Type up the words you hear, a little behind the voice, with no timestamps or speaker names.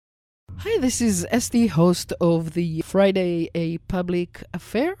Hi, this is Esty, host of the Friday A Public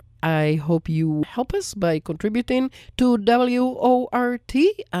Affair. I hope you help us by contributing to WORT,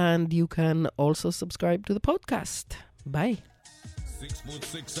 and you can also subscribe to the podcast. Bye.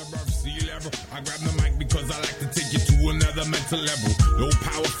 6'6" above sea level. I grab the mic because I like to take you to another mental level. Low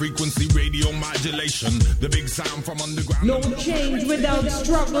power frequency radio modulation. The big sound from underground. No change without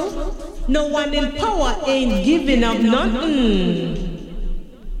struggle. No one in power ain't giving up nothing.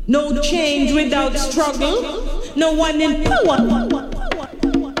 No change without struggle. No one in power.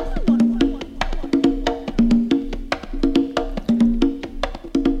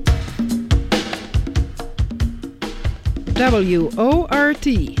 WORT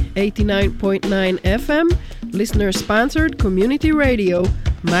 89.9 FM, listener-sponsored community radio,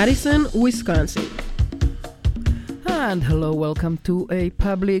 Madison, Wisconsin. And hello, welcome to A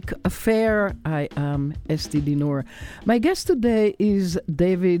Public Affair. I am Esty Dinur. My guest today is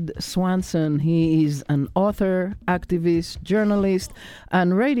David Swanson. He is an author, activist, journalist,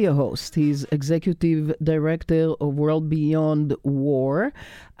 and radio host. He's executive director of World Beyond War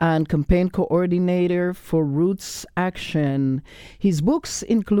and campaign coordinator for Roots Action. His books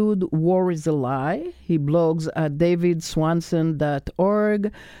include War is a Lie. He blogs at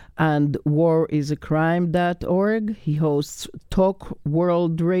davidswanson.org and warisacrime.org. He hosts Talk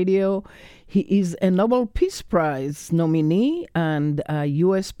World Radio. He is a Nobel Peace Prize nominee and a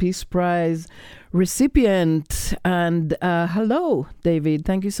U.S. Peace Prize recipient. And hello, David.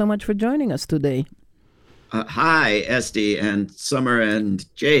 Thank you so much for joining us today. Hi, Esty and Summer and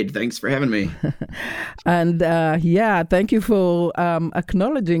Jade. Thanks for having me. And thank you for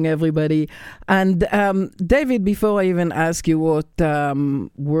acknowledging everybody. And David, before I even ask you what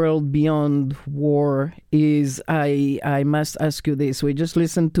World Beyond War is, I must ask you this. We just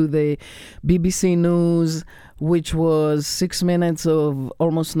listened to the BBC News, which was 6 minutes of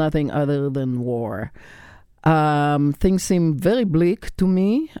almost nothing other than war. Things seem very bleak to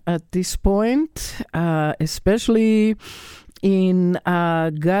me at this point, especially in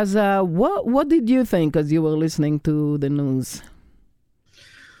Gaza. What did you think as you were listening to the news?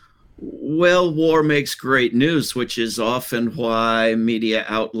 Well, war makes great news, which is often why media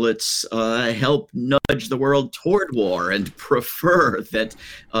outlets help nudge the world toward war and prefer that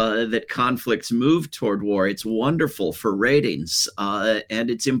conflicts move toward war. It's wonderful for ratings,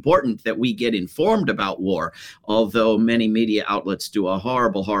 and it's important that we get informed about war, although many media outlets do a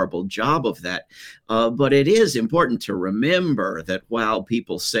horrible, horrible job of that. But it is important to remember that while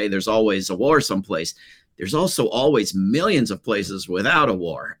people say there's always a war someplace, there's also always millions of places without a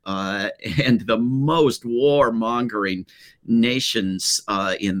war. And the most war-mongering nations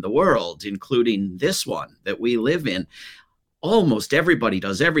in the world, including this one that we live in, almost everybody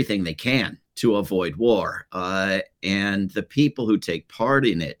does everything they can to avoid war. And the people who take part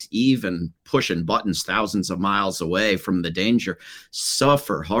in it, even pushing buttons thousands of miles away from the danger,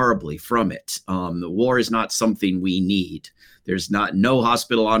 suffer horribly from it. The war is not something we need. No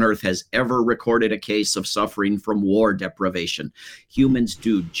hospital on earth has ever recorded a case of suffering from war deprivation. Humans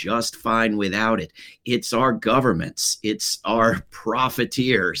do just fine without it. It's our governments, it's our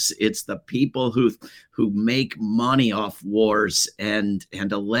profiteers, it's the people who make money off wars and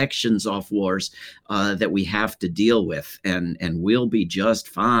elections off wars that we have to deal with, and we'll be just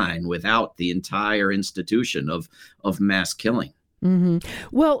fine without the entire institution of mass killing. Mm-hmm.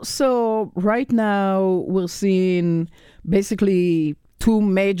 Well, so right now we're seeing basically two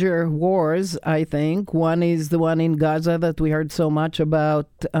major wars, I think. One is the one in Gaza that we heard so much about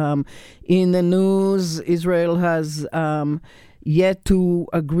in the news. Israel has yet to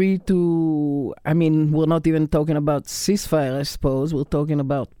agree to, we're not even talking about ceasefire, I suppose. We're talking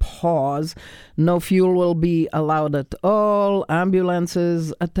about pause. No fuel will be allowed at all.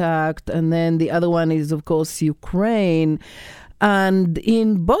 Ambulances attacked. And then the other one is, of course, Ukraine. And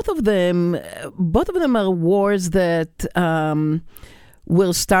in both of them are wars that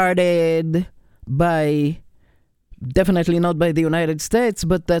were started by, definitely not by the United States,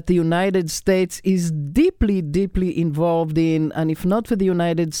 but that the United States is deeply, deeply involved in. And if not for the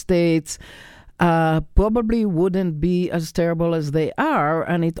United States, probably wouldn't be as terrible as they are.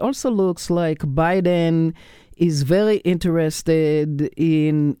 And it also looks like Biden is very interested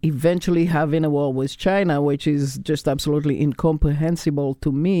in eventually having a war with China, which is just absolutely incomprehensible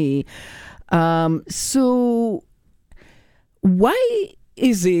to me. So why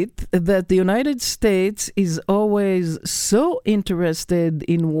is it that the United States is always so interested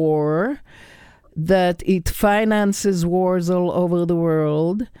in war, that it finances wars all over the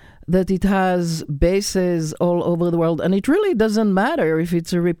world, that it has bases all over the world, and it really doesn't matter if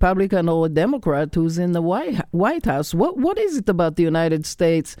it's a Republican or a Democrat who's in the White House? What is it about the United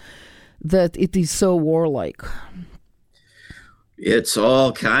States that it is so warlike? It's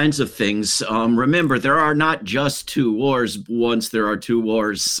all kinds of things. Remember, there are not just two wars. Once there are two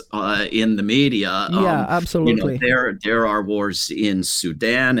wars in the media. Yeah, absolutely. There are wars in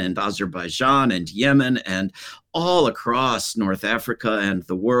Sudan and Azerbaijan and Yemen and all across North Africa and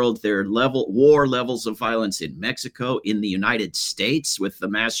the world. There are war levels of violence in Mexico, in the United States with the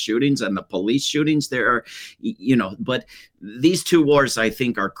mass shootings and the police shootings. There are, but these two wars, I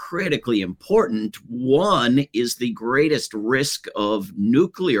think, are critically important. One is the greatest risk of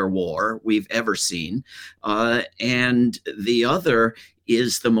nuclear war we've ever seen. And the other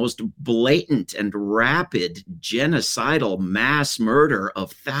is the most blatant and rapid genocidal mass murder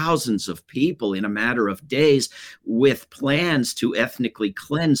of thousands of people in a matter of days, with plans to ethnically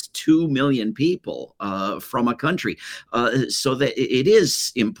cleanse 2 million people from a country. So that it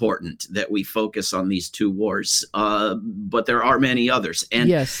is important that we focus on these two wars, but there are many others. And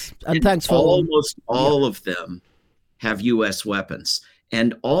yes, and thanks for almost all of them have U.S. weapons.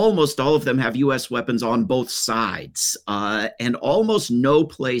 And almost all of them have U.S. weapons on both sides. And almost no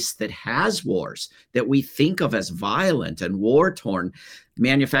place that has wars that we think of as violent and war-torn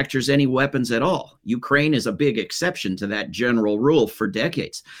manufactures any weapons at all. Ukraine is a big exception to that general rule for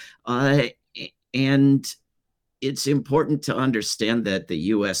decades. And it's important to understand that the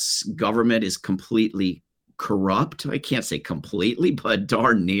U.S. government is completely corrupt. I can't say completely, but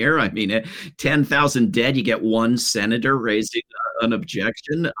darn near. I mean, 10,000 dead, you get one senator raising an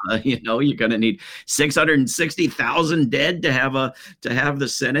objection. You're going to need 660,000 dead to have the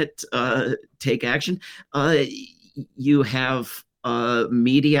Senate take action. You have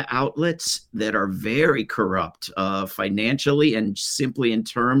media outlets that are very corrupt financially and simply in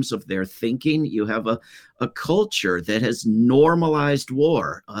terms of their thinking. You have a culture that has normalized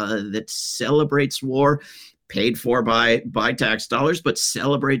war, that celebrates war, paid for by tax dollars, but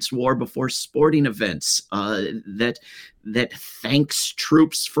celebrates war before sporting events, that thanks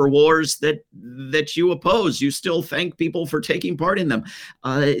troops for wars that you oppose. You still thank people for taking part in them.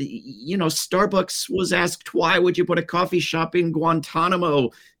 Starbucks was asked, why would you put a coffee shop in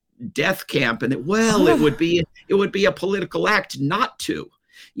Guantanamo death camp? And it would be a political act not to.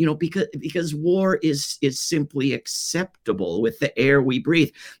 Because war is simply acceptable with the air we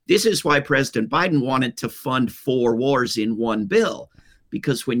breathe. This is why President Biden wanted to fund 4 wars in one bill,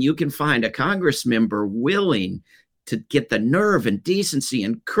 because when you can find a Congress member willing to get the nerve and decency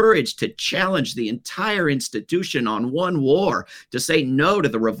and courage to challenge the entire institution on one war, to say no to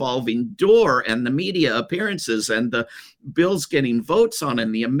the revolving door and the media appearances and the bills getting votes on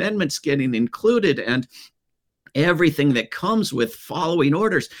and the amendments getting included and everything that comes with following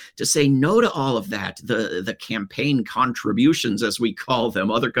orders, to say no to all of that, the campaign contributions, as we call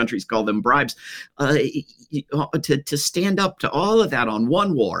them, other countries call them bribes, to stand up to all of that on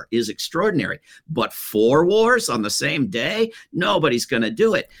one war is extraordinary. But 4 wars on the same day, nobody's going to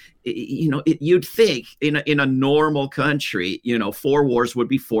do it. You'd think in a normal country, 4 wars would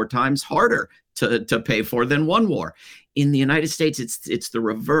be 4 times harder to pay for than 1 war. In the United States, it's the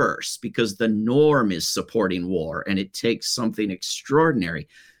reverse, because the norm is supporting war, and it takes something extraordinary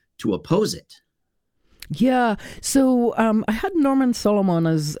to oppose it. Yeah. So I had Norman Solomon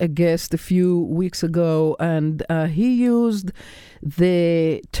as a guest a few weeks ago, and he used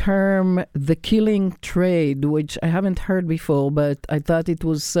the term the killing trade, which I haven't heard before, but I thought it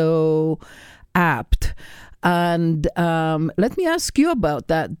was so apt. And let me ask you about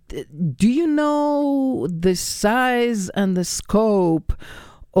that. Do you know the size and the scope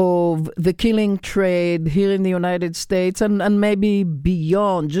of the killing trade here in the United States and maybe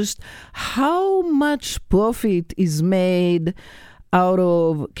beyond? Just how much profit is made out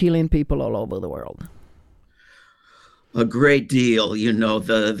of killing people all over the world? A great deal.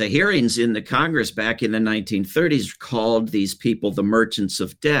 The hearings in the Congress back in the 1930s called these people the merchants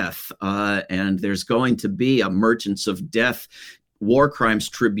of death. And there's going to be a merchants of death war crimes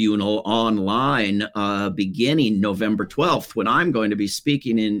tribunal online beginning November 12th, when I'm going to be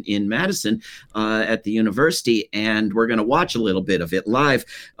speaking in Madison at the university, and we're going to watch a little bit of it live.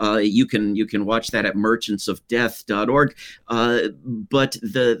 You can watch that at merchantsofdeath.org. But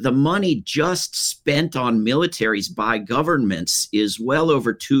the money just spent on militaries by governments is well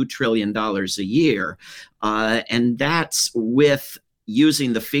over $2 trillion a year. And that's with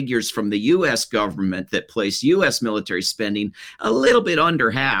using the figures from the U.S. government that place U.S. military spending a little bit under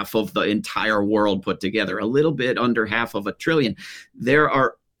half of the entire world put together, a little bit under half of $1 trillion. There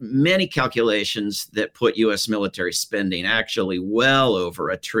are many calculations that put U.S. military spending actually well over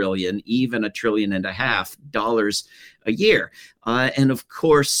 $1 trillion, even $1.5 trillion a year. And of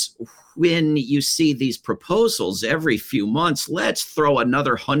course, when you see these proposals every few months, let's throw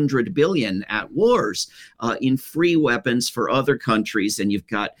another 100 billion at wars in free weapons for other countries. And you've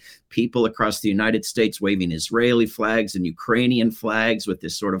got people across the United States waving Israeli flags and Ukrainian flags with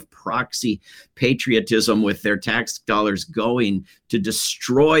this sort of proxy patriotism, with their tax dollars going to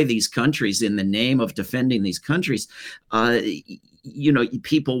destroy these countries in the name of defending these countries.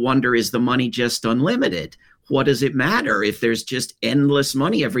 People wonder, is the money just unlimited? What does it matter if there's just endless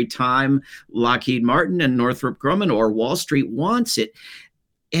money every time Lockheed Martin and Northrop Grumman or Wall Street wants it?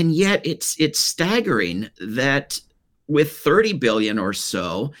 And yet it's staggering that with 30 billion or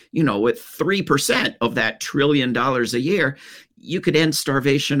so, with 3% of that $1 trillion a year, you could end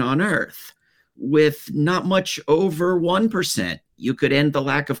starvation on Earth. With not much over 1%, you could end the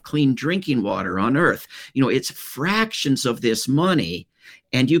lack of clean drinking water on Earth. It's fractions of this money,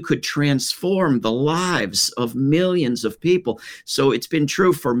 and you could transform the lives of millions of people. So it's been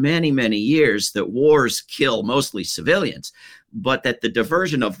true for many, many years that wars kill mostly civilians, but that the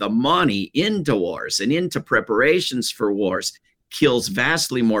diversion of the money into wars and into preparations for wars kills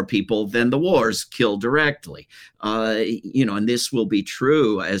vastly more people than the wars kill directly. And this will be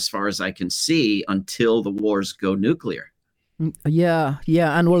true, as far as I can see, until the wars go nuclear. Yeah,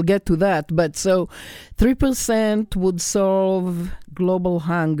 and we'll get to that. But so 3% would solve global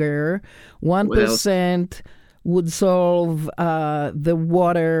hunger, 1% would solve the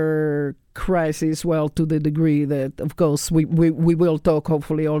water crisis, to the degree that, of course, we will talk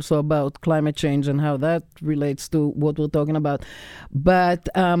hopefully also about climate change and how that relates to what we're talking about. But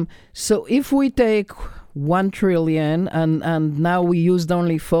so if we take 1 trillion and now we used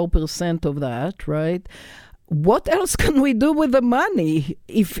only 4% of that, right? What else can we do with the money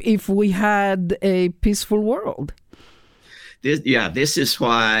if we had a peaceful world? This is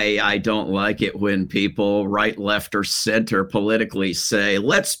why I don't like it when people, right, left, or center politically, say,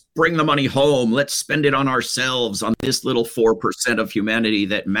 let's bring the money home. Let's spend it on ourselves, on this little 4% of humanity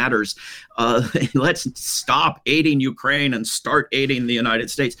that matters. Let's stop aiding Ukraine and start aiding the United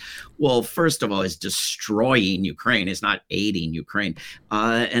States. Well, first of all, it's destroying Ukraine. It's not aiding Ukraine.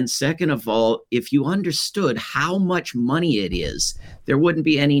 And second of all, if you understood how much money it is, there wouldn't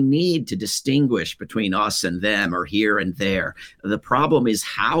be any need to distinguish between us and them or here and there. The problem is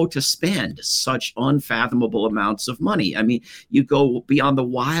how to spend such unfathomable amounts of money. I mean, you go beyond the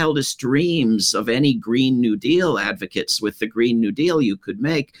wildest dreams of any Green New Deal advocates with the Green New Deal you could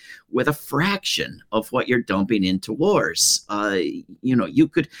make with a fraction of what you're dumping into wars. You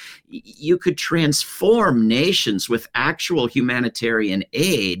could transform nations with actual humanitarian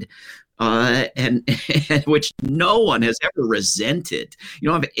aid, and which no one has ever resented. You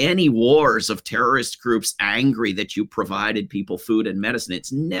don't have any wars of terrorist groups angry that you provided people food and medicine.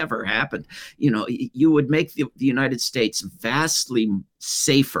 It's never happened. You would make the United States vastly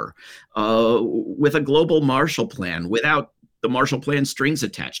safer with a global Marshall Plan, without the Marshall Plan strings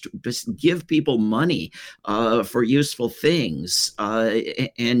attached. Just give people money for useful things,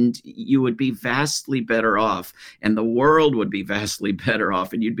 and you would be vastly better off, and the world would be vastly better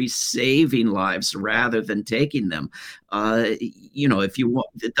off, and you'd be saving lives rather than taking them. If you want,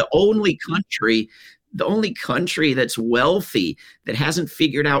 the only country that's wealthy that hasn't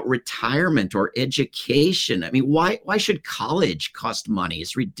figured out retirement or education. I mean, why should college cost money?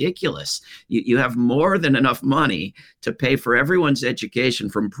 It's ridiculous. You have more than enough money to pay for everyone's education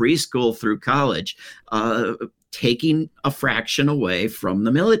from preschool through college, taking a fraction away from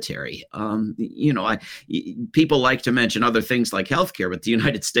the military. People like to mention other things like healthcare, but the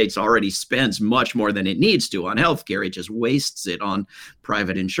United States already spends much more than it needs to on healthcare. It just wastes it on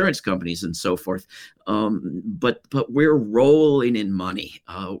private insurance companies and so forth. But we're rolling in money.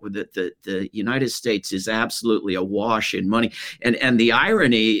 The United States is absolutely awash in money. And the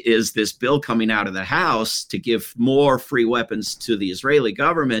irony is this bill coming out of the House to give more free weapons to the Israeli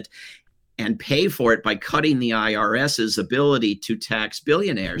government and pay for it by cutting the IRS's ability to tax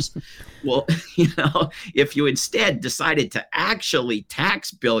billionaires. Well, if you instead decided to actually tax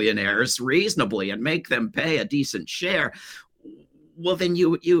billionaires reasonably and make them pay a decent share, well, then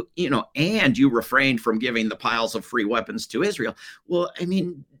you refrained from giving the piles of free weapons to Israel. Well, I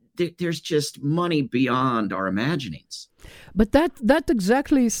mean, there's just money beyond our imaginings. But that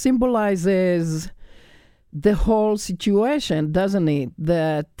exactly symbolizes the whole situation, doesn't it?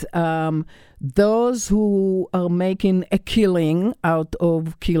 That those who are making a killing out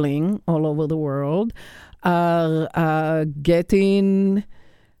of killing all over the world are getting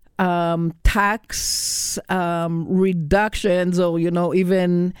tax reductions, or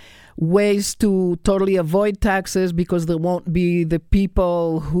even ways to totally avoid taxes because there won't be the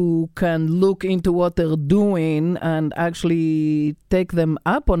people who can look into what they're doing and actually take them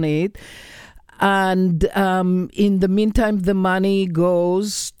up on it. And in the meantime, the money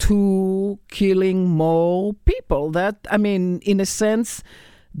goes to killing more people. That, I mean, in a sense,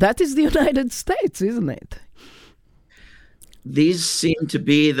 that is the United States, isn't it? These seem to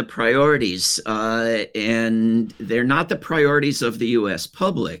be the priorities, and they're not the priorities of the U.S.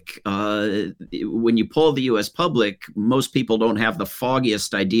 public. When you poll the U.S. public, most people don't have the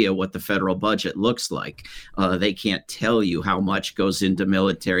foggiest idea what the federal budget looks like. They can't tell you how much goes into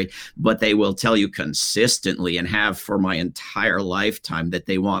military, but they will tell you consistently, and have for my entire lifetime, that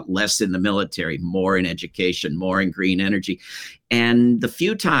they want less in the military, more in education, more in green energy. And the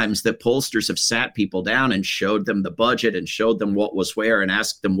few times that pollsters have sat people down and showed them the budget and showed them what was where and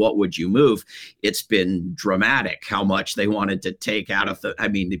asked them, what would you move? It's been dramatic how much they wanted to take out of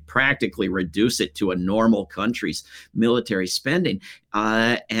they practically reduce it to a normal country's military spending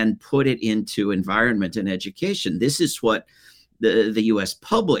and put it into environment and education. This is what the U.S.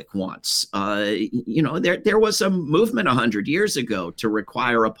 public wants. There was a movement 100 years ago to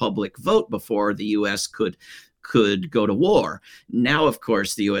require a public vote before the U.S. could go to war. Now, of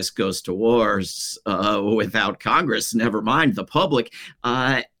course, the U.S. goes to wars without Congress, never mind the public,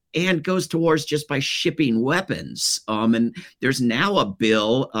 and goes to wars just by shipping weapons. And there's now a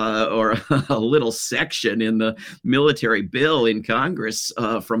bill or a little section in the military bill in Congress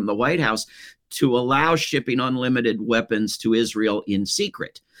from the White House to allow shipping unlimited weapons to Israel in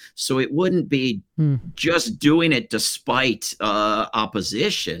secret. So it wouldn't be just doing it despite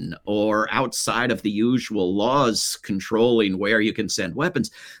opposition or outside of the usual laws controlling where you can send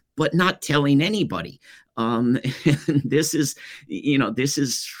weapons, but not telling anybody. And this is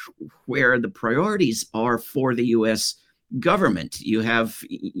where the priorities are for the U.S. government. You have,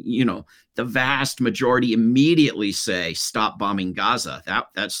 the vast majority immediately say, stop bombing Gaza.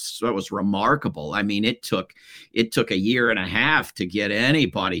 That was remarkable. I mean, it took a year and a half to get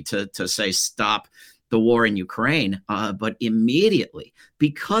anybody to say, stop the war in Ukraine. But immediately,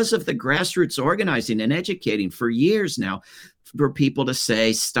 because of the grassroots organizing and educating for years now, for people to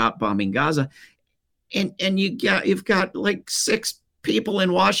say, stop bombing Gaza. And you've got like 6 people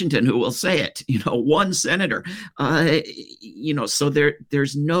in Washington who will say it, one senator, so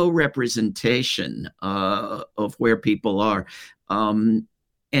there's no representation of where people are. And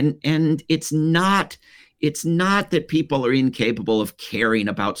it's not that people are incapable of caring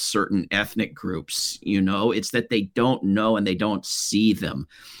about certain ethnic groups, it's that they don't know and they don't see them.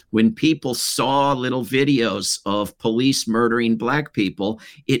 When people saw little videos of police murdering Black people,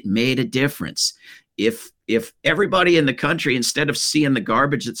 it made a difference. If everybody in the country, instead of seeing the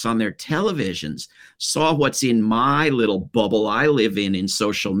garbage that's on their televisions, saw what's in my little bubble I live in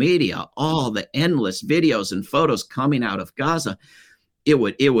social media, all the endless videos and photos coming out of Gaza, it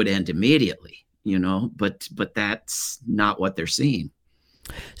would end immediately, but that's not what they're seeing.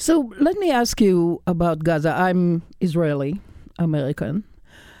 So let me ask you about Gaza. I'm Israeli American.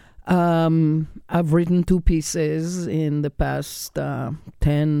 I've written 2 pieces in the past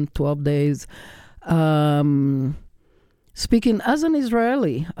 10, 12 days. Speaking as an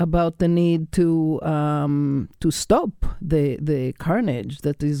Israeli about the need to stop the carnage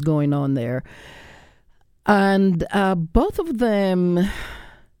that is going on there, and both of them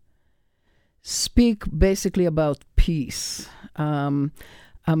speak basically about peace. I'm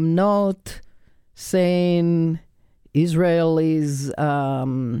not saying Israel is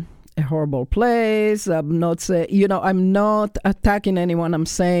a horrible place. I'm not I'm not attacking anyone. I'm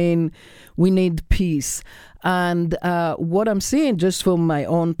saying we need peace. And what I'm seeing just from my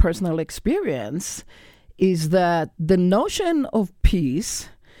own personal experience is that the notion of peace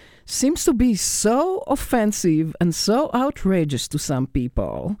seems to be so offensive and so outrageous to some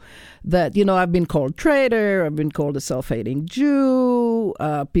people that, I've been called traitor, I've been called a self-hating Jew,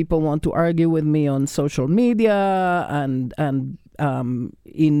 people want to argue with me on social media and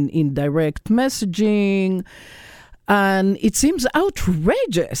in direct messaging. And it seems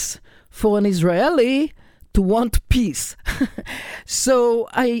outrageous for an Israeli to want peace. So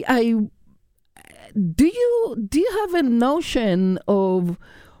do you have a notion of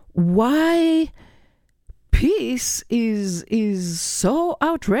why peace is so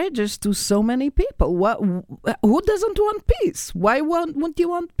outrageous to so many people? Who doesn't want peace? Why won't you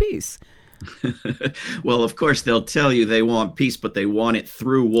want peace? Well, of course, they'll tell you they want peace, but they want it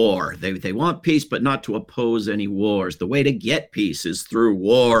through war. They want peace, but not to oppose any wars. The way to get peace is through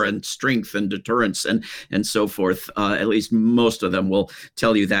war and strength and deterrence and so forth. At least most of them will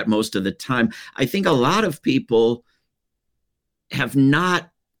tell you that most of the time. I think a lot of people have not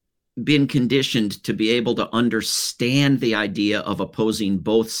been conditioned to be able to understand the idea of opposing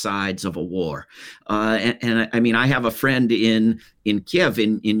both sides of a war. And I mean, I have a friend in Kiev,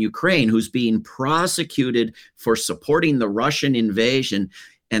 in Ukraine, who's being prosecuted for supporting the Russian invasion.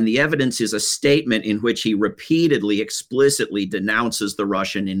 And the evidence is a statement in which he repeatedly, explicitly denounces the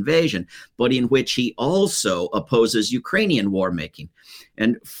Russian invasion, but in which he also opposes Ukrainian war making.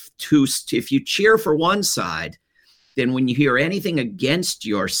 And if you cheer for one side, then when you hear anything against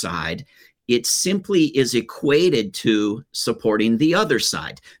your side, it simply is equated to supporting the other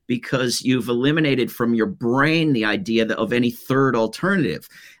side, because you've eliminated from your brain the idea of any third alternative.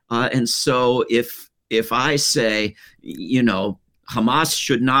 And so if I say, Hamas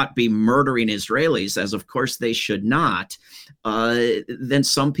should not be murdering Israelis, as of course they should not, then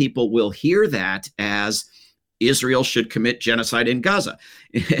some people will hear that as Israel should commit genocide in Gaza.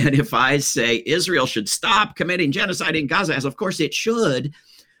 And if I say Israel should stop committing genocide in Gaza, as of course it should,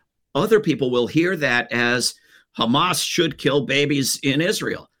 other people will hear that as Hamas should kill babies in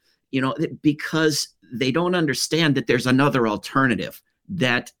Israel, because they don't understand that there's another alternative,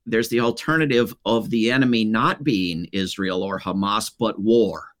 that there's the alternative of the enemy not being Israel or Hamas, but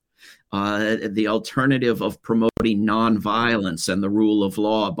war. The alternative of promoting nonviolence and the rule of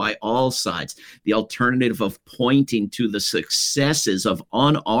law by all sides, the alternative of pointing to the successes of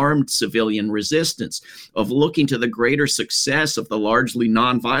unarmed civilian resistance, of looking to the greater success of the largely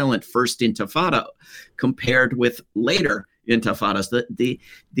nonviolent First Intifada compared with later intifadas.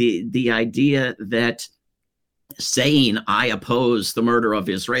 The idea that saying I oppose the murder of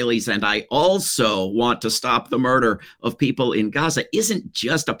Israelis and I also want to stop the murder of people in Gaza isn't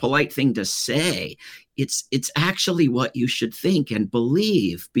just a polite thing to say. It's actually what you should think and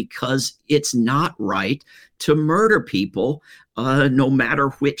believe, because it's not right to murder people, no matter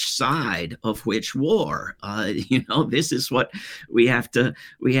which side of which war. This is what we have to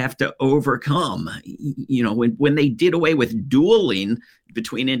overcome. When they did away with dueling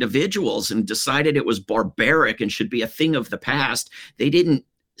between individuals and decided it was barbaric and should be a thing of the past, they didn't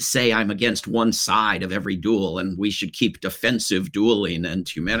say I'm against one side of every duel and we should keep defensive dueling and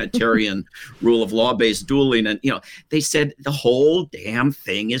humanitarian rule of law-based dueling. And, they said the whole damn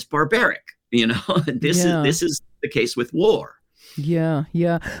thing is barbaric. This is the case with war. Yeah.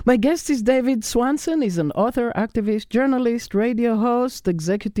 My guest is David Swanson. He's an author, activist, journalist, radio host,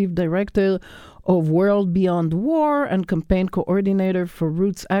 executive director of World Beyond War, and campaign coordinator for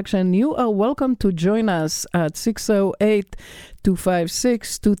Roots Action. You are welcome to join us at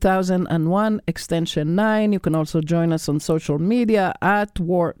 608-256-2001, extension 9. You can also join us on social media at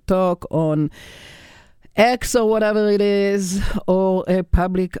War Talk on X or whatever it is, or a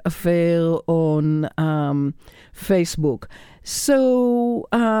public affair on Facebook. So,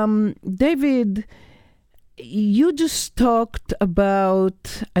 David, you just talked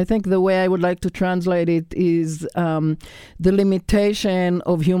about, I think the way I would like to translate it is the limitation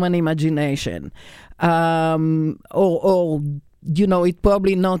of human imagination. It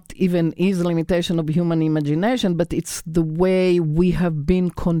probably not even is a limitation of human imagination, but it's the way we have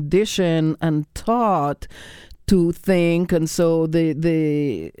been conditioned and taught to think, and so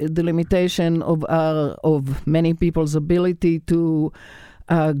the limitation of many people's ability to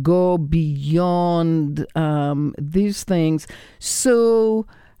go beyond these things. So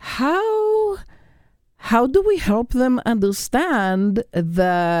how do we help them understand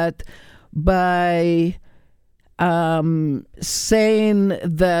that by saying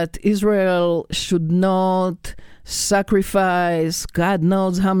that Israel should not sacrifice God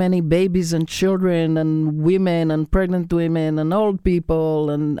knows how many babies and children and women and pregnant women and old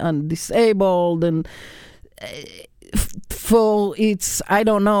people and disabled and for its, I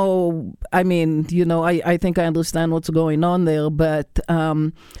don't know, I mean, I think I understand what's going on there, but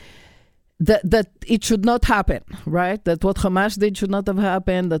that it should not happen, right? That what Hamas did should not have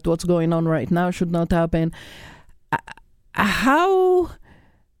happened, that what's going on right now should not happen. How...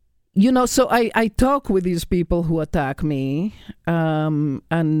 so I talk with these people who attack me and,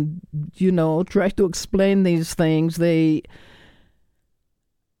 try to explain these things. They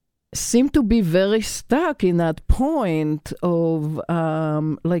seem to be very stuck in that point of,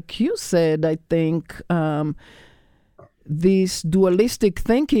 like you said, I think, this dualistic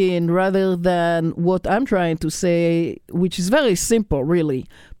thinking rather than what I'm trying to say, which is very simple, really.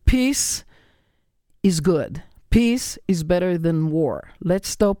 Peace is good. Peace is better than war. Let's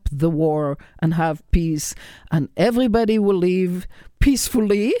stop the war and have peace, and everybody will live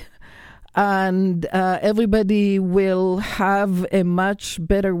peacefully, and everybody will have a much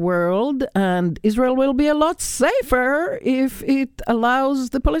better world, and Israel will be a lot safer if it allows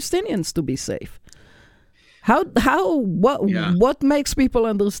the Palestinians to be safe. What makes people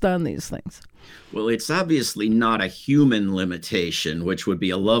understand these things? Well, it's obviously not a human limitation, which would be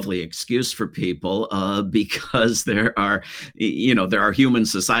a lovely excuse for people, because there are human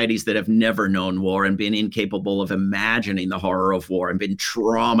societies that have never known war and been incapable of imagining the horror of war and been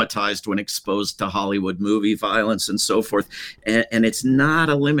traumatized when exposed to Hollywood movie violence and so forth. And it's not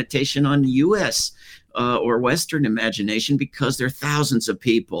a limitation on U.S. Or Western imagination, because there are thousands of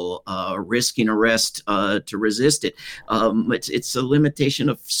people risking arrest to resist it. It's a limitation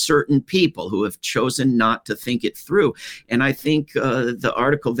of certain people who have chosen not to think it through. And I think the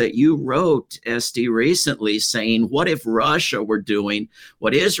article that you wrote, Esty, recently, saying, what if Russia were doing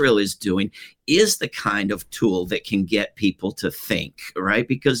what Israel is doing, is the kind of tool that can get people to think, right?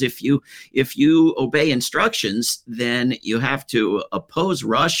 Because if you obey instructions, then you have to oppose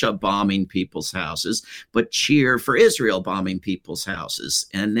Russia bombing people's houses, but cheer for Israel bombing people's houses,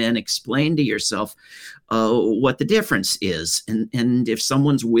 and then explain to yourself what the difference is. And if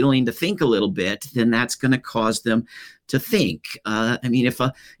someone's willing to think a little bit, then that's going to cause them to think.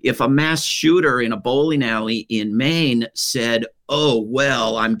 If a mass shooter in a bowling alley in Maine said, "Oh,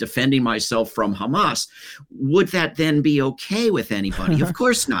 well, I'm defending myself from Hamas," would that then be okay with anybody? Of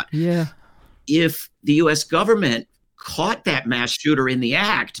course not. Yeah. If the U.S. government caught that mass shooter in the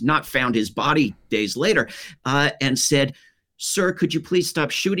act, not found his body days later, and said, "Sir, could you please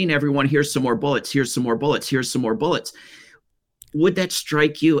stop shooting everyone? Here's some more bullets. Here's some more bullets. Here's some more bullets." Would that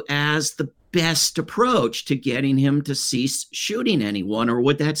strike you as the best approach to getting him to cease shooting anyone, or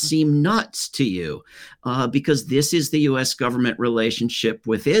would that seem nuts to you? Because this is the U.S. government relationship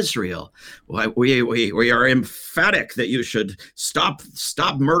with Israel. We are emphatic that you should stop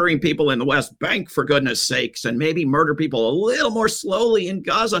murdering people in the West Bank, for goodness sakes, and maybe murder people a little more slowly in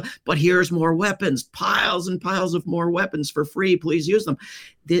Gaza. But here's more weapons, piles and piles of more weapons for free. Please use them.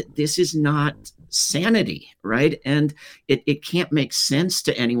 This is not sanity, right? And it can't make sense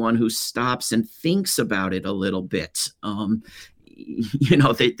to anyone who stops and thinks about it a little bit.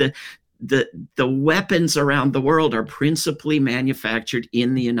 The weapons around the world are principally manufactured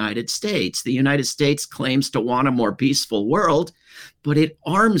in the United States. The United States claims to want a more peaceful world, but it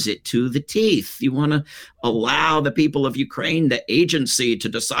arms it to the teeth. You want to allow the people of Ukraine the agency to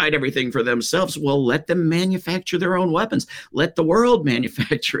decide everything for themselves. Well, let them manufacture their own weapons. Let the world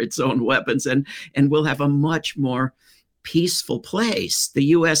manufacture its own weapons, and we'll have a much more peaceful place. The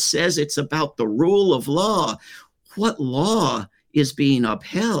U.S. says it's about the rule of law. What law is being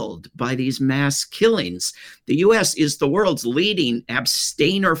upheld by these mass killings? The U.S. is the world's leading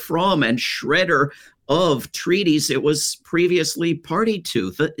abstainer from and shredder of treaties it was previously party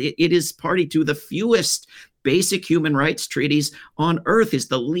to. It is party to the fewest basic human rights treaties on earth, is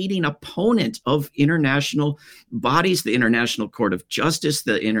the leading opponent of international bodies. The International Court of Justice,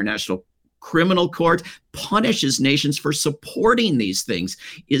 the International Criminal Court, punishes nations for supporting these things,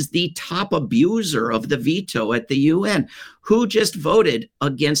 is the top abuser of the veto at the UN. Who just voted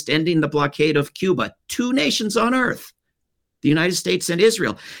against ending the blockade of Cuba? Two nations on earth, the United States and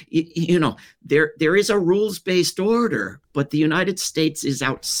Israel. There is a rules-based order, but the United States is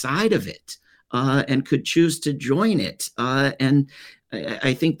outside of it and could choose to join it. And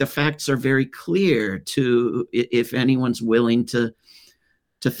I think the facts are very clear to, if anyone's willing to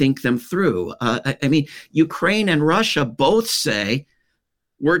think them through. Ukraine and Russia both say,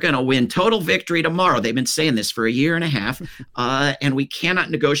 we're going to win total victory tomorrow. They've been saying this for a year and a half, and we cannot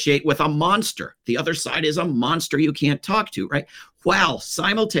negotiate with a monster. The other side is a monster you can't talk to, right? While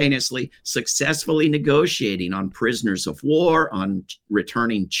simultaneously successfully negotiating on prisoners of war, on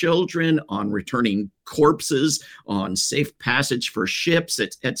returning children, on returning corpses, on safe passage for ships,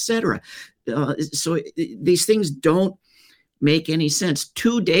 et cetera. So these things don't make any sense.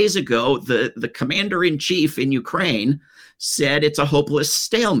 2 days ago, the commander-in-chief in Ukraine said it's a hopeless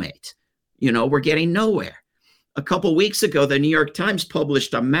stalemate. We're getting nowhere. A couple weeks ago, the New York Times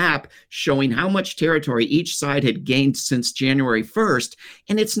published a map showing how much territory each side had gained since January 1st,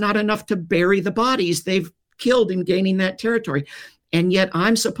 and it's not enough to bury the bodies they've killed in gaining that territory. And yet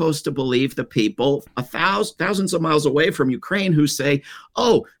I'm supposed to believe the people thousands of miles away from Ukraine who say,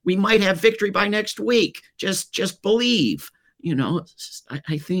 oh, we might have victory by next week. Just believe.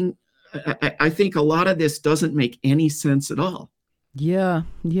 I think a lot of this doesn't make any sense at all. Yeah.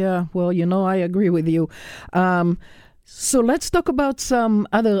 Well, I agree with you. So let's talk about some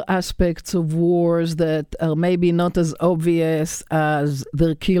other aspects of wars that are maybe not as obvious as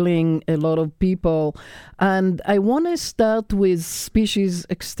they're killing a lot of people. And I want to start with species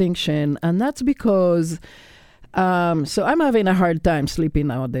extinction. And that's because, so I'm having a hard time sleeping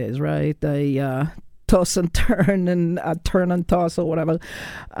nowadays, right? I toss and turn and turn and toss or whatever.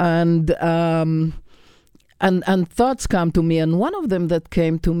 And and thoughts come to me. And one of them that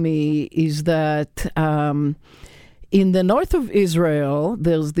came to me is that in the north of Israel,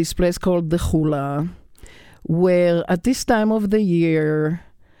 there's this place called the Hula, where at this time of the year,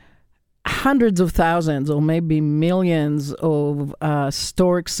 hundreds of thousands or maybe millions of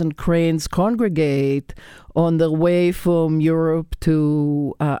storks and cranes congregate on their way from Europe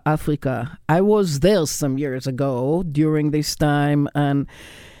to Africa. I was there some years ago during this time, and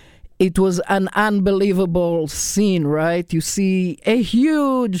it was an unbelievable scene, right? You see a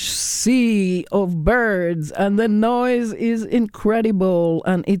huge sea of birds, and the noise is incredible,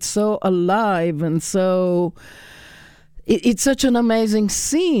 and it's so alive, and so it's such an amazing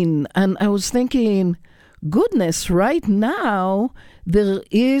scene. And I was thinking, goodness, right now there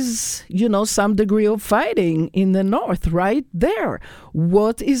is, some degree of fighting in the north right there.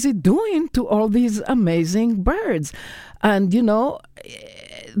 What is it doing to all these amazing birds? And,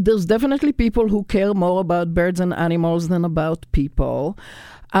 there's definitely people who care more about birds and animals than about people.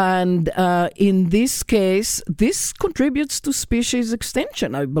 And in this case, this contributes to species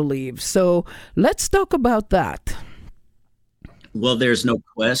extinction, I believe. So let's talk about that. Well, there's no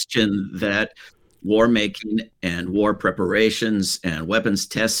question that war making and war preparations and weapons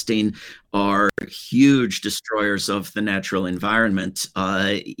testing are huge destroyers of the natural environment.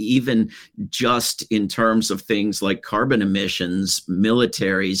 Even just in terms of things like carbon emissions,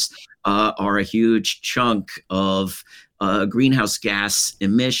 militaries are a huge chunk of greenhouse gas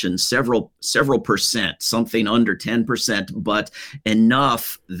emissions, several percent, something under 10%, but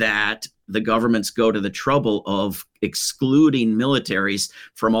enough that the governments go to the trouble of excluding militaries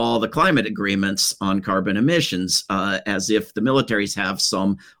from all the climate agreements on carbon emissions, as if the militaries have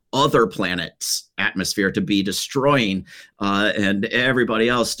some other planet's atmosphere to be destroying, and everybody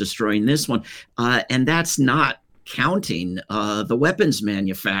else destroying this one. And that's not counting the weapons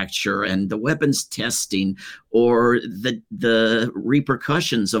manufacture and the weapons testing, or the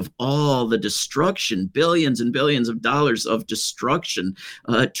repercussions of all the destruction, billions and billions of dollars of destruction,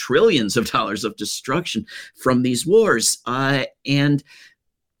 trillions of dollars of destruction from these wars. And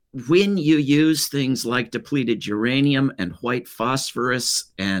when you use things like depleted uranium and white phosphorus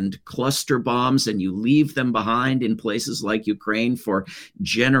and cluster bombs, and you leave them behind in places like Ukraine for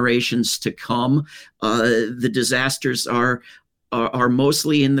generations to come, the disasters are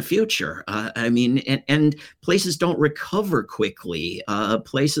mostly in the future. And places don't recover quickly.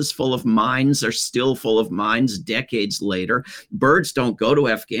 Places full of mines are still full of mines decades later. Birds don't go to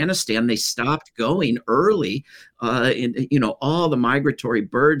Afghanistan. They stopped going early. All the migratory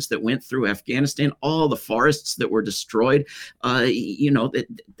birds that went through Afghanistan, all the forests that were destroyed,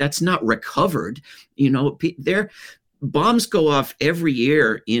 that's not recovered. Bombs go off every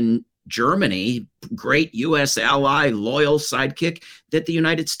year in Germany, great U.S. ally, loyal sidekick that the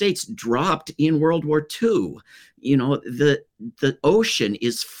United States dropped in World War II. The ocean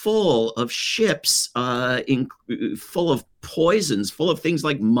is full of ships, full of poisons, full of things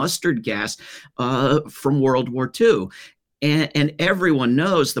like mustard gas from World War II. And everyone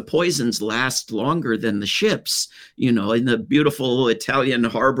knows the poisons last longer than the ships. In the beautiful Italian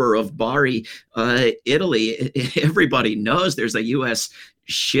harbor of Bari, Italy, everybody knows there's a U.S.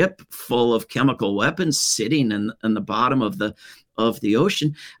 ship full of chemical weapons sitting in the bottom of the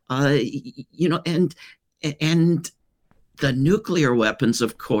ocean. And the nuclear weapons,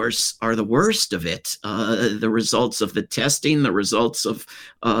 of course, are the worst of it. The results of the testing, the results of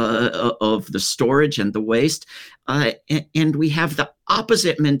the storage and the waste, and we have the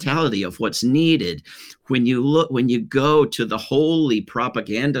opposite mentality of what's needed when you go to the holy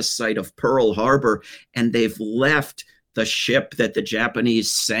propaganda site of Pearl Harbor, and they've left the ship that the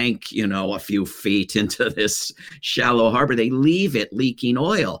Japanese sank, a few feet into this shallow harbor. They leave it leaking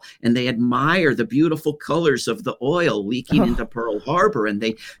oil, and they admire the beautiful colors of the oil leaking into Pearl Harbor, and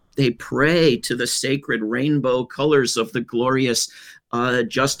they pray to the sacred rainbow colors of the glorious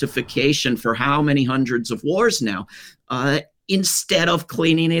justification for how many hundreds of wars now, instead of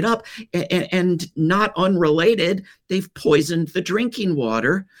cleaning it up. And not unrelated, they've poisoned the drinking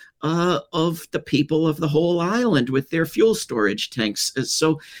water of the people of the whole island with their fuel storage tanks.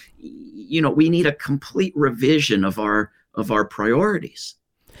 So, we need a complete revision of our priorities.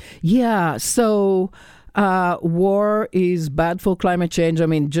 Yeah. So war is bad for climate change.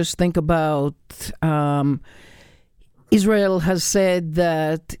 Just think about Israel has said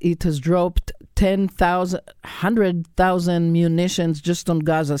that it has dropped 100,000 munitions just on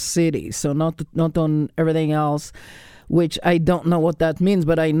Gaza City. So not on everything else, which I don't know what that means,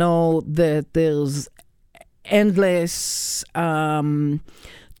 but I know that there's endless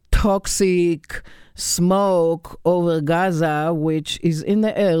toxic smoke over Gaza, which is in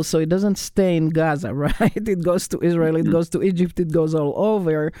the air, so it doesn't stay in Gaza, right? It goes to Israel, it goes to Egypt, it goes all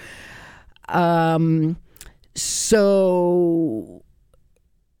over. So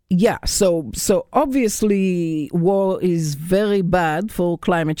obviously war is very bad for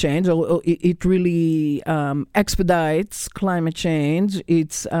climate change, or it really expedites climate change.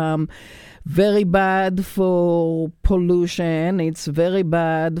 It's very bad for pollution. It's very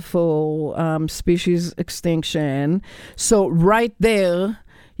bad for species extinction. So right there,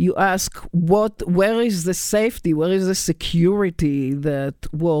 you ask, where is the safety? Where is the security that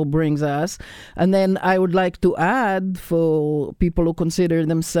war brings us? And then I would like to add, for people who consider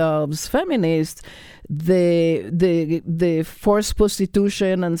themselves feminists, the forced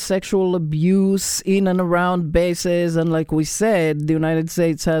prostitution and sexual abuse in and around bases. And like we said, the United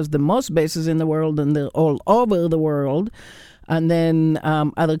States has the most bases in the world, and they're all over the world. And then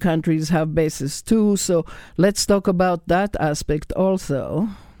other countries have bases too. So let's talk about that aspect also.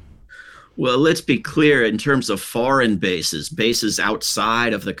 Well, let's be clear in terms of foreign bases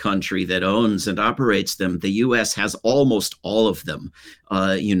outside of the country that owns and operates them. The U.S. has almost all of them.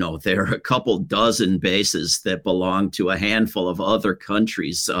 There are a couple dozen bases that belong to a handful of other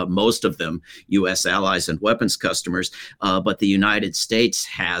countries, most of them U.S. allies and weapons customers. But the United States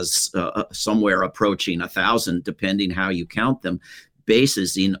has somewhere approaching 1,000, depending how you count them,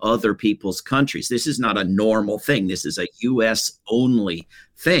 bases in other people's countries. This is not a normal thing. This is a U.S. only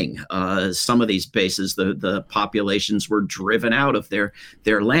thing. Some of these bases, the populations were driven out of their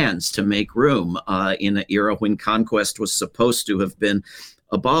lands to make room in an era when conquest was supposed to have been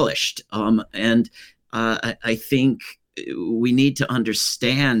abolished. I think we need to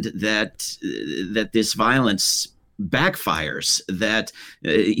understand that this violence backfires, that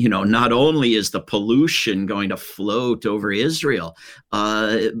not only is the pollution going to float over Israel,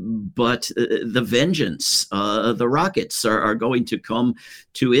 but the vengeance, the rockets are going to come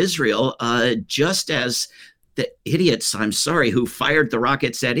to Israel, just as the idiots, I'm sorry, who fired the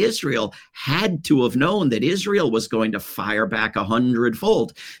rockets at Israel had to have known that Israel was going to fire back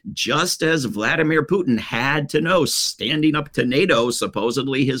 100-fold, just as Vladimir Putin had to know, standing up to NATO,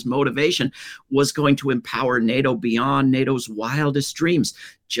 supposedly his motivation was going to empower NATO beyond NATO's wildest dreams.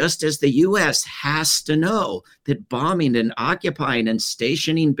 Just as the U.S. has to know that bombing and occupying and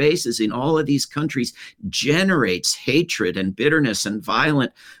stationing bases in all of these countries generates hatred and bitterness and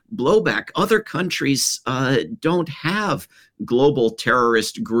violent blowback. Other countries don't have global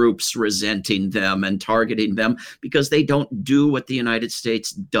terrorist groups resenting them and targeting them because they don't do what the United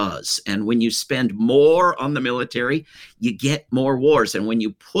States does. And when you spend more on the military, you get more wars. And when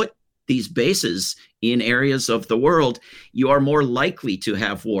you put these bases in areas of the world, you are more likely to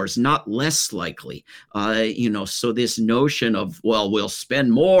have wars, not less likely. So this notion of, well, we'll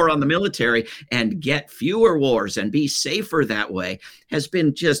spend more on the military and get fewer wars and be safer that way has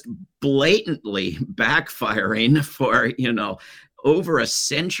been just blatantly backfiring for, over a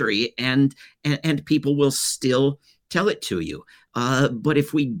century, and people will still tell it to you. But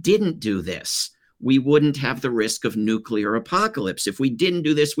if we didn't do this, we wouldn't have the risk of nuclear apocalypse. If we didn't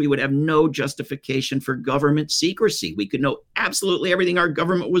do this, we would have no justification for government secrecy. We could know absolutely everything our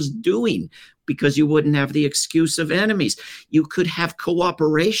government was doing because you wouldn't have the excuse of enemies. You could have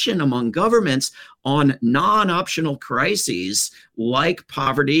cooperation among governments on non-optional crises like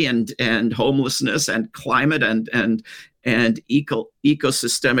poverty and homelessness and climate and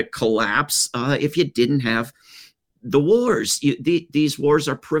ecosystemic collapse if you didn't have the wars. These wars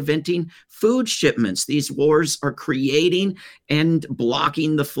are preventing food shipments. These wars are creating and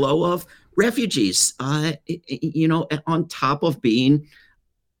blocking the flow of refugees, on top of being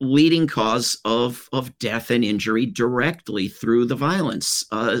leading cause of death and injury directly through the violence.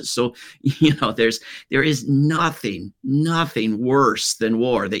 There is nothing worse than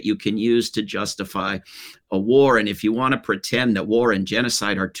war that you can use to justify a war. And if you want to pretend that war and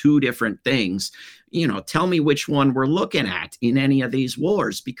genocide are two different things, tell me which one we're looking at in any of these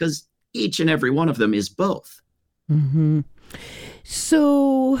wars, because each and every one of them is both. Mm-hmm.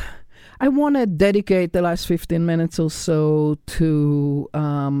 So I want to dedicate the last 15 minutes or so to,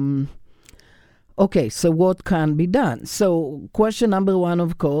 so what can be done? So question number one,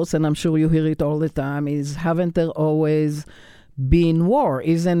 of course, and I'm sure you hear it all the time, is haven't there always been war?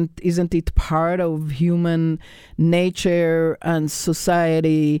 Isn't it part of human nature and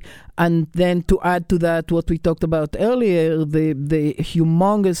society? And then to add to that what we talked about earlier, the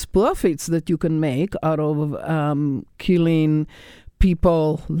humongous profits that you can make out of killing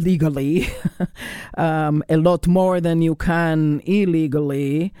people legally, a lot more than you can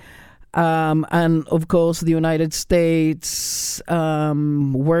illegally. And of course, the United States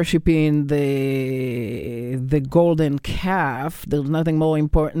worshiping the golden calf. There's nothing more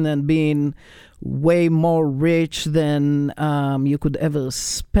important than being way more rich than you could ever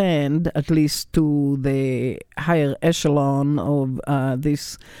spend, at least to the higher echelon of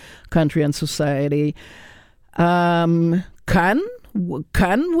this country and society. Can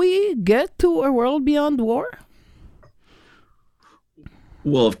we get to a world beyond war?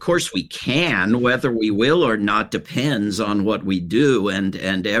 Well, of course we can. Whether we will or not depends on what we do, and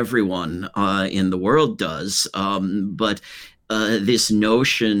everyone in the world does. But this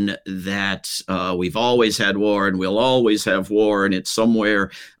notion that we've always had war and we'll always have war and it's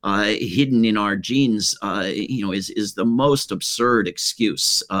somewhere hidden in our genes, is the most absurd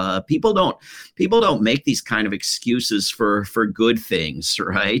excuse. People don't make these kind of excuses for good things,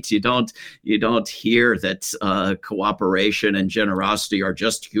 right? You don't hear that cooperation and generosity are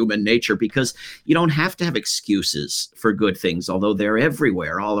just human nature, because you don't have to have excuses for good things, although they're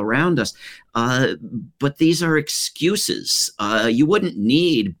everywhere, all around us. But these are excuses. You wouldn't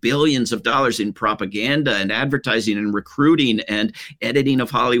need billions of dollars in propaganda and advertising and recruiting and editing of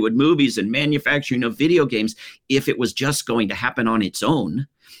Hollywood movies and manufacturing of video games if it was just going to happen on its own.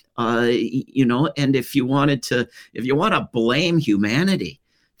 And if you want to blame humanity,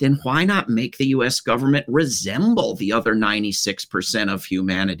 then why not make the U.S. government resemble the other 96% of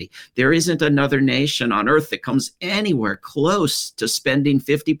humanity? There isn't another nation on earth that comes anywhere close to spending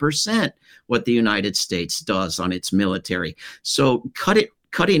 50% what the United States does on its military. So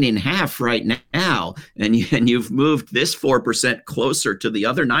cutting in half right now, and you've moved this 4% closer to the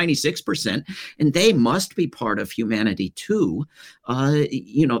other 96%, and they must be part of humanity too.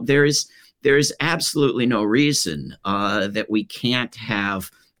 There is absolutely no reason that we can't have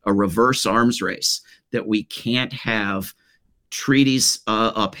a reverse arms race, that we can't have treaties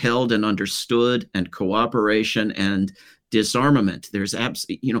upheld and understood, and cooperation and disarmament. There's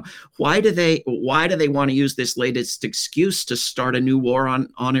absolutely, why do they want to use this latest excuse to start a new war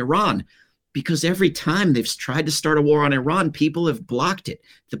on Iran? Because every time they've tried to start a war on Iran, people have blocked it.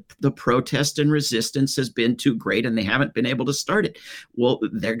 The protest and resistance has been too great, and they haven't been able to start it. Well,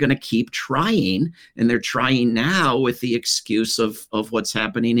 they're going to keep trying, and they're trying now with the excuse of what's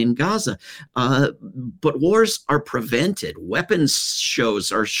happening in Gaza. But wars are prevented. Weapons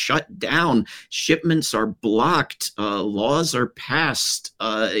shows are shut down. Shipments are blocked. Laws are passed.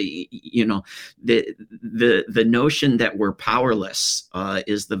 The notion that we're powerless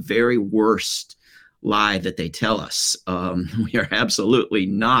is the very worst lie that they tell us. We are absolutely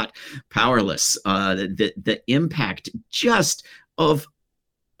not powerless. The impact just of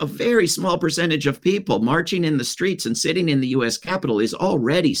a very small percentage of people marching in the streets and sitting in the U.S. Capitol is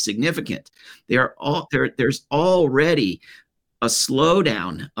already significant. There's already a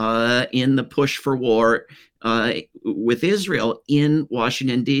slowdown in the push for war with Israel in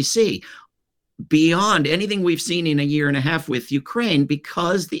Washington, D.C., beyond anything we've seen in a year and a half with Ukraine,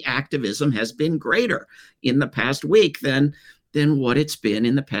 because the activism has been greater in the past week than what it's been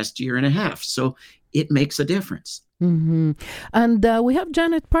in the past year and a half. So it makes a difference. Mm-hmm. And we have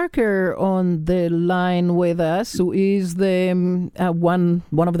Janet Parker on the line with us, who is the one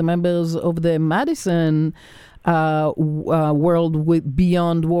of the members of the Madison World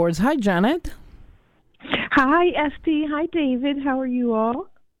Beyond Wars. Hi, Janet. Hi, Esty. Hi, David. How are you all?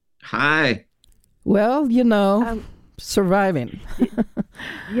 Hi. Well, surviving.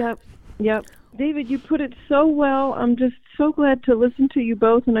 Yep. David, you put it so well. I'm just so glad to listen to you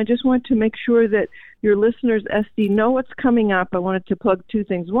both, and I just want to make sure that your listeners, Esty, know what's coming up. I wanted to plug two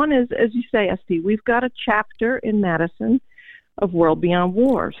things. One is, as you say, Esty, we've got a chapter in Madison of World Beyond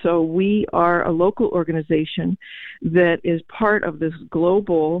War. So we are a local organization that is part of this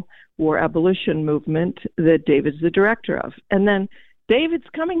global war abolition movement that David's the director of. And then David's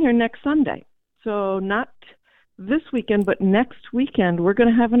coming here next Sunday. So not this weekend, but next weekend, we're going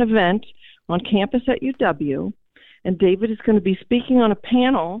to have an event on campus at UW, and David is going to be speaking on a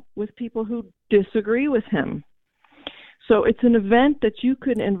panel with people who disagree with him. So it's an event that you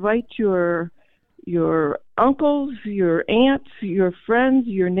can invite your uncles, your aunts, your friends,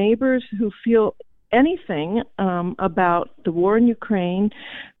 your neighbors who feel anything about the war in Ukraine,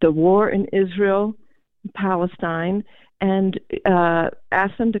 the war in Israel, Palestine, and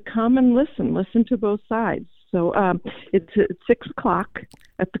ask them to come and listen to both sides. So it's at 6 o'clock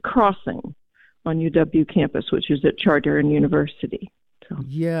at the Crossing on UW campus, which is at Charter and University. So.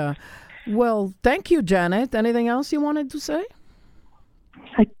 Yeah. Well, thank you, Janet. Anything else you wanted to say?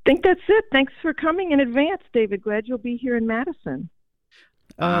 I think that's it. Thanks for coming in advance, David. Glad you'll be here in Madison.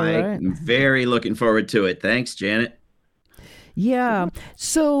 I'm very looking forward to it. Thanks, Janet. Yeah.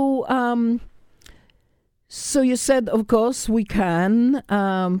 So you said, of course, we can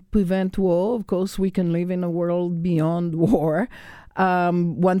prevent war. Of course, we can live in a world beyond war.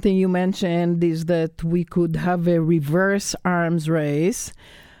 One thing you mentioned is that we could have a reverse arms race.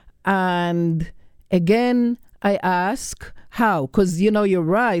 And again, I ask how? Because, you're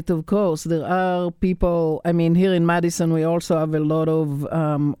right, of course. There are people, here in Madison, we also have a lot of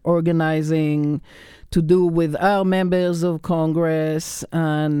organizing to do with our members of Congress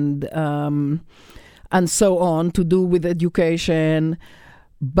and so on, to do with education.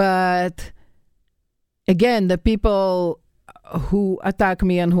 But again, the people who attack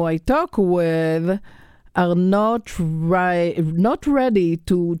me and who I talk with are not ready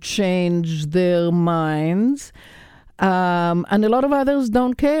to change their minds. And a lot of others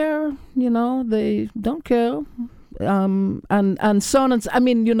don't care, they don't care. And so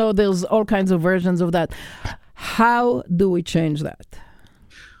on. There's all kinds of versions of that. How do we change that?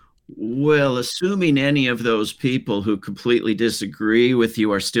 Well, assuming any of those people who completely disagree with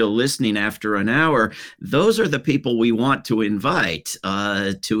you are still listening after an hour, those are the people we want to invite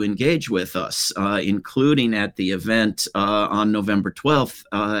to engage with us, including at the event on November 12th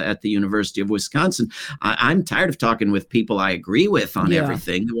at the University of Wisconsin. I'm tired of talking with people I agree with on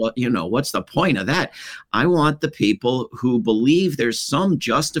everything. Well, what's the point of that? I want the people who believe there's some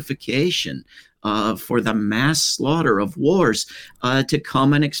justification for the mass slaughter of wars to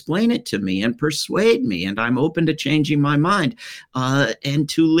come and explain it to me and persuade me. And I'm open to changing my mind and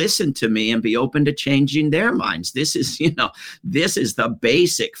to listen to me and be open to changing their minds. This is the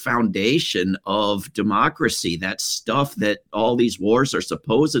basic foundation of democracy. That stuff that all these wars are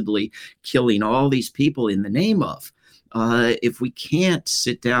supposedly killing all these people in the name of. If we can't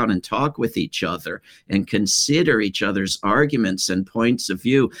sit down and talk with each other and consider each other's arguments and points of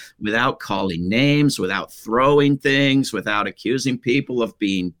view without calling names, without throwing things, without accusing people of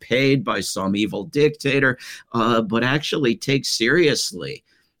being paid by some evil dictator, but actually take seriously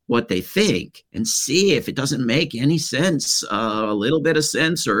what they think and see if it doesn't make any sense, a little bit of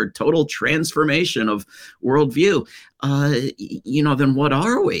sense or total transformation of worldview, then what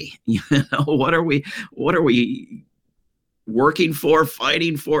are we? What are we working for,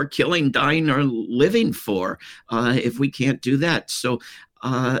 fighting for, killing, dying, or living for, if we can't do that? So,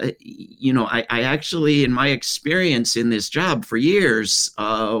 I actually, in my experience in this job for years,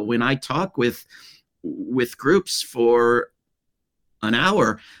 when I talk with groups for an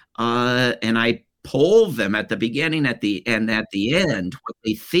hour, and I poll them at the beginning, at the end, what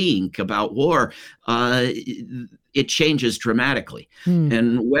they think about war, it changes dramatically.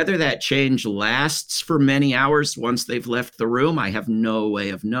 And whether that change lasts for many hours once they've left the room, I have no way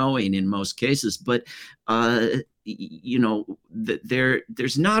of knowing in most cases. But there's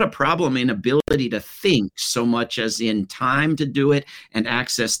not a problem in ability to think so much as in time to do it and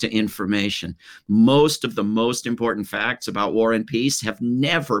access to information. Most of the most important facts about war and peace have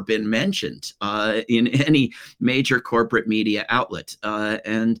never been mentioned in any major corporate media outlet.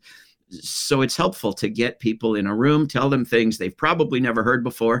 And so it's helpful to get people in a room, tell them things they've probably never heard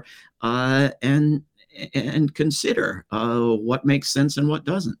before, and consider what makes sense and what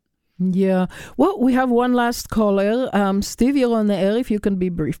doesn't. Yeah. Well, we have one last caller. Steve, you're on the air. If you can be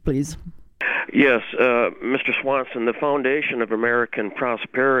brief, please. Yes, Mr. Swanson, the foundation of American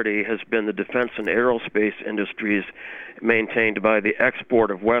prosperity has been the defense and aerospace industries maintained by the export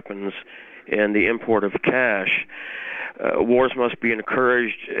of weapons and the import of cash. Wars must be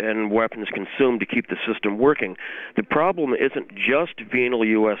encouraged and weapons consumed to keep the system working. The problem isn't just venal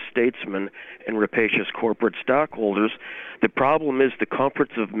U.S. statesmen and rapacious corporate stockholders. The problem is the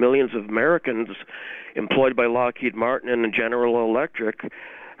comforts of millions of Americans employed by Lockheed Martin and General Electric.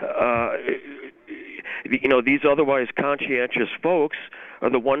 These otherwise conscientious folks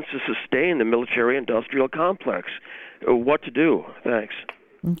are the ones to sustain the military-industrial complex. What to do? Thanks.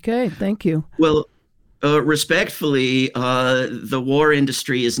 Okay, thank you. Well, respectfully, the war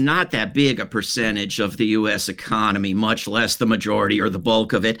industry is not that big a percentage of the U.S. economy, much less the majority or the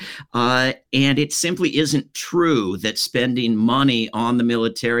bulk of it. And it simply isn't true that spending money on the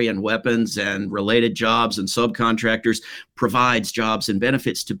military and weapons and related jobs and subcontractors provides jobs and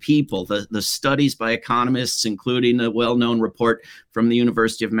benefits to people. The studies by economists, including a well-known report from the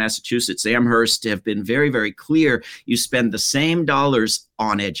University of Massachusetts Amherst, have been very, very clear. You spend the same dollars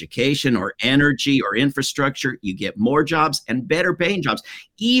on education or energy or infrastructure, you get more jobs and better paying jobs.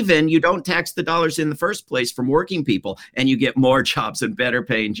 Even you don't tax the dollars in the first place from working people, and you get more jobs and better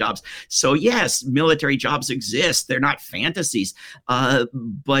paying jobs. So yes, military jobs exist. They're not fantasies,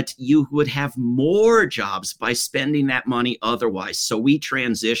 but you would have more jobs by spending that money otherwise. So we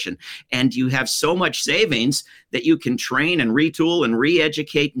transition, and you have so much savings that you can train and retool and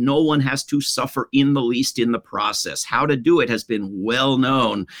re-educate. No one has to suffer in the least in the process. How to do it has been well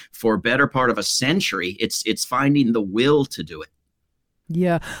known for a better part of a century. It's finding the will to do it.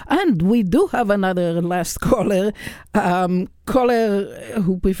 Yeah, and we do have another last caller. Caller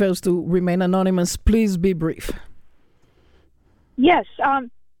who prefers to remain anonymous, please be brief. Yes,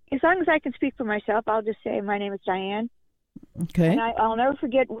 as long as I can speak for myself, I'll just say my name is Diane. Okay. And I'll never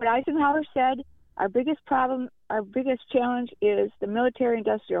forget what Eisenhower said. Our biggest problem, our biggest challenge is the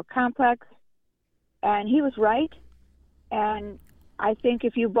military-industrial complex. And he was right. And I think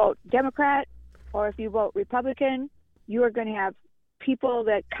if you vote Democrat or if you vote Republican, you are going to have people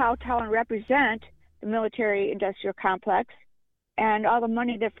that kowtow and represent the military-industrial complex and all the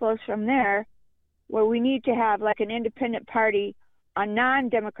money that flows from there, where we need to have like an independent party, a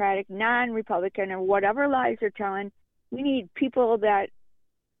non-democratic, non-Republican, or whatever lies they're telling. We need people that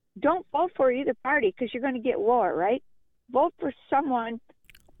don't vote for either party because you're going to get war, right? Vote for someone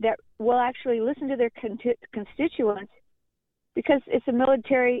that will actually listen to their constituents, because it's a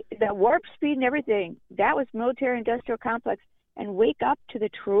military, the warp speed and everything, that was military-industrial complex. And wake up to the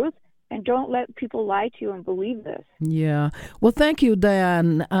truth and don't let people lie to you and believe this. Yeah. Well, thank you,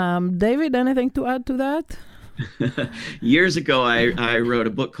 Diane. David, anything to add to that? Years ago, I wrote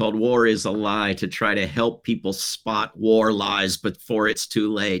a book called War is a Lie to try to help people spot war lies before it's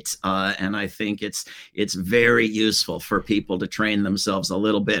too late. And I think it's very useful for people to train themselves a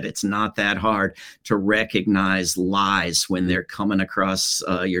little bit. It's not that hard to recognize lies when they're coming across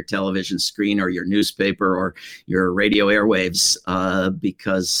your television screen or your newspaper or your radio airwaves,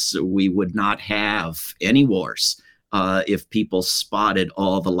 because we would not have any wars if people spotted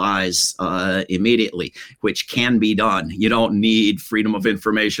all the lies immediately, which can be done. You don't need Freedom of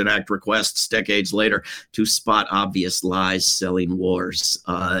Information Act requests decades later to spot obvious lies selling wars.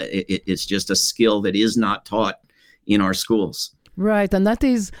 It's just a skill that is not taught in our schools. Right, and that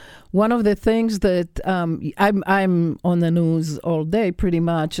is one of the things that I'm on the news all day pretty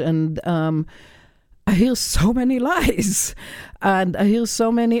much, and I hear so many lies, and I hear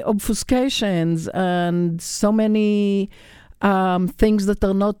so many obfuscations, and so many things that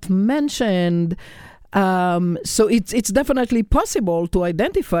are not mentioned. So it's definitely possible to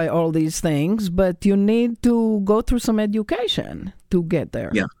identify all these things, but you need to go through some education to get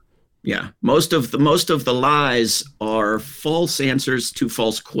there. Yeah. Most of the lies are false answers to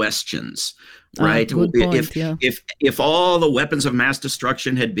false questions. Right. Good point, If all the weapons of mass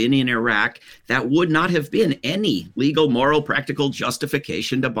destruction had been in Iraq, that would not have been any legal, moral, practical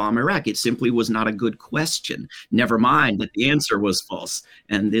justification to bomb Iraq. It simply was not a good question. Never mind that the answer was false.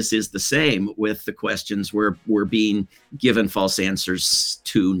 And this is the same with the questions we're being given false answers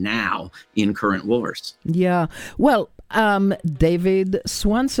to now in current wars. Yeah. Well, David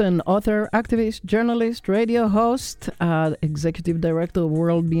Swanson, author, activist, journalist, radio host, executive director of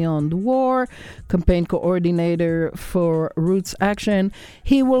World Beyond War, campaign coordinator for Roots Action.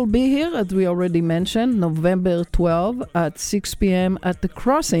 He will be here, as we already mentioned, November 12 at 6 p.m. at The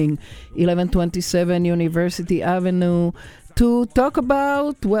Crossing, 1127 University Avenue, to talk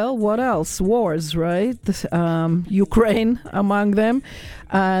about, well, what else? Wars, right? Ukraine among them.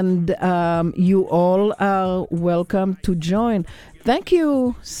 And you all are welcome to join. Thank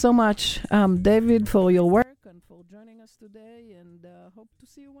you so much, David, for your work and for joining us today. And hope to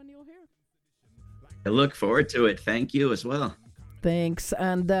see you when you're here. I look forward to it. Thank you as well. Thanks.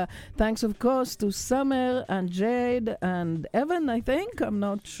 And thanks, of course, to Summer and Jade and Evan, I think. I'm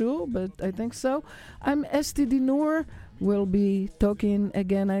not sure, but I think so. I'm STD Noor. We'll be talking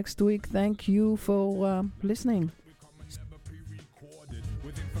again next week. Thank you for listening.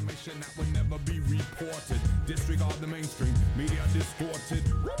 With information that will never be reported. Disregard the mainstream, media distorted.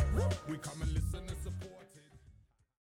 We come and listen and support.